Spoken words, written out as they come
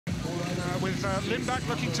with Lindback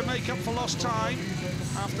looking to make up for lost time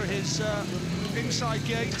after his inside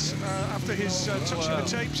gate, after his touching the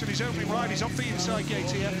tapes and his opening ride. He's off the inside gate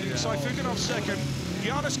here. Sayfutdinov second.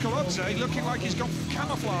 Janis Kolodze looking like he's got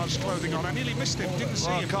camouflage clothing on. I nearly missed him, didn't see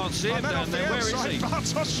him. I can't see him down there. Where is he?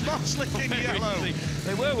 Bartosz Zmarzlik in yellow.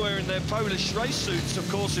 They were wearing their Polish race suits, of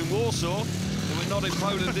course, in Warsaw. They were not in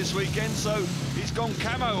Poland this weekend, so he's gone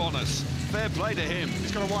camo on us. Fair play to him.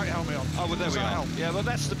 He's got a white helmet on. Oh, well, there we are. Yeah, well,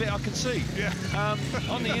 that's the bit I can see. Yeah.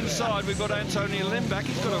 On the inside, we've got Antonio Lindback.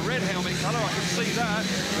 He's got a red helmet colour, I can see that,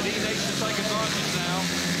 but he needs to take advantage now.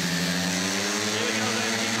 Here we go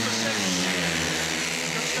then, number 6.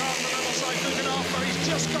 Good start from Emil Sayfutdinov, but he's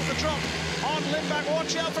just got the drop on Lindback.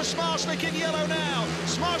 Watch out for Zmarzlik in yellow now.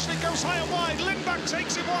 Zmarzlik goes high and wide. Lindback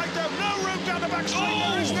takes him wide though. No room down the back straight.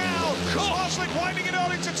 There is now Zmarzlik winding it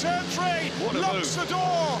on into turn 3. Locks the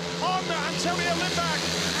door on Antonio Lindback.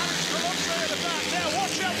 And it's Kolodze at the back. Now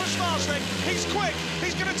watch out for Zmarzlik. He's quick.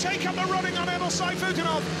 He's going to take up the running on Emil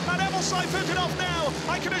Sayfutdinov. And Emil Sayfutdinov now,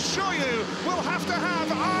 I can assure you, will have to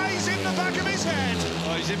have eyes in the back of his head.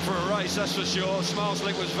 Oh, he's in for a race, that's for sure.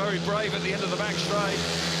 Zmarzlik was very brave at the end of the back straight.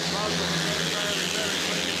 Zmarzlik was very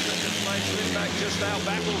quick in second place. Lindback just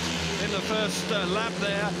out-battled in the first lap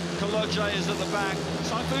there. Kolodze is at the back.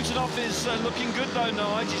 Sayfutdinov is looking good though,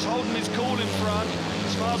 Nige. He's holding his cool in front.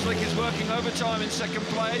 Zmarzlik is working overtime in second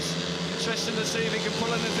place. Interesting to see if he can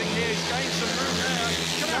pull anything here. He's gained some room there.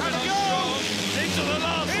 Can he go? Into the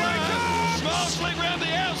last lap. Zmarzlik round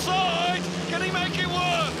the outside. Can he make it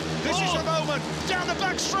work? This is the moment. Down the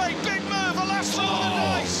back straight. Big move. A last roll of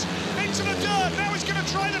the dice. Into the dirt. Now he's going to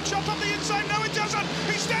try to chop up the inside. No, it doesn't.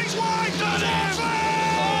 He stays wide. Got him.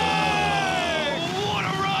 What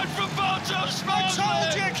a ride from Bartosz Zmarzlik.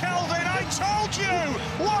 I told you, Kelvin. I told you.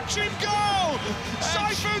 Watch him go.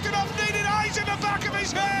 Sayfutdinov needed eyes in the back of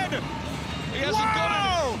his head. He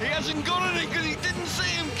hasn't got it because he didn't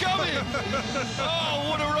see him coming. Oh,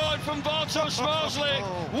 what a ride from Bartosz Zmarzlik.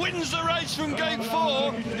 Wins the race from gate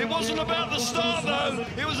 4. It wasn't about the start, though.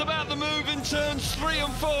 It was about the move in turns 3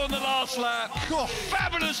 and 4 on the last lap.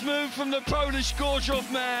 Fabulous move from the Polish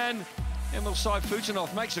Gorzów man. Emil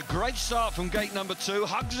Sayfutdinov makes a great start from gate number 2,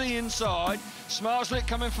 hugs the inside. Zmarzlik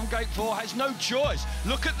coming from gate 4 has no choice.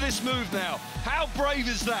 Look at this move now. How brave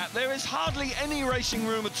is that? There is hardly any racing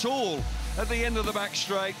room at all at the end of the back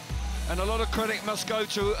straight. And a lot of credit must go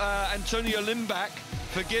to Antonio Lindback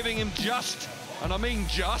for giving him just, and I mean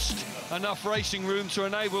just, enough racing room to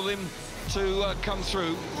enable him to come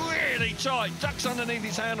through. Really tight, ducks underneath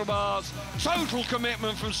his handlebars. Total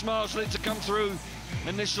commitment from Zmarzlik to come through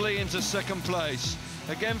initially into second place.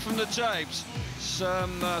 Again from the tapes,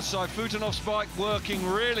 Sayfutdinov's bike working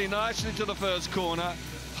really nicely to the first corner.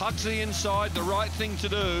 Hugs the inside, the right thing to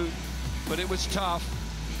do, but it was tough.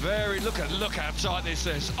 Look how tight this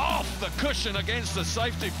is. Off the cushion against the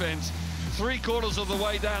safety fence. 3/4 of the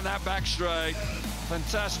way down that back straight.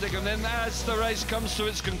 Fantastic. And then as the race comes to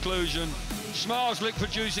its conclusion, Zmarzlik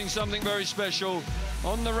producing something very special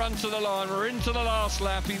on the run to the line. We're into the last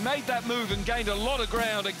lap. He made that move and gained a lot of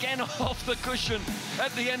ground, again off the cushion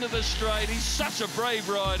at the end of the straight. He's such a brave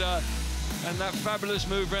rider. And that fabulous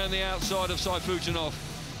move around the outside of Sayfutdinov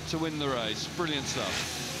to win the race. Brilliant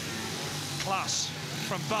stuff. Class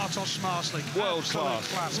from Bartosz Zmarzlik. World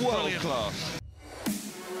class. Brilliant. Class.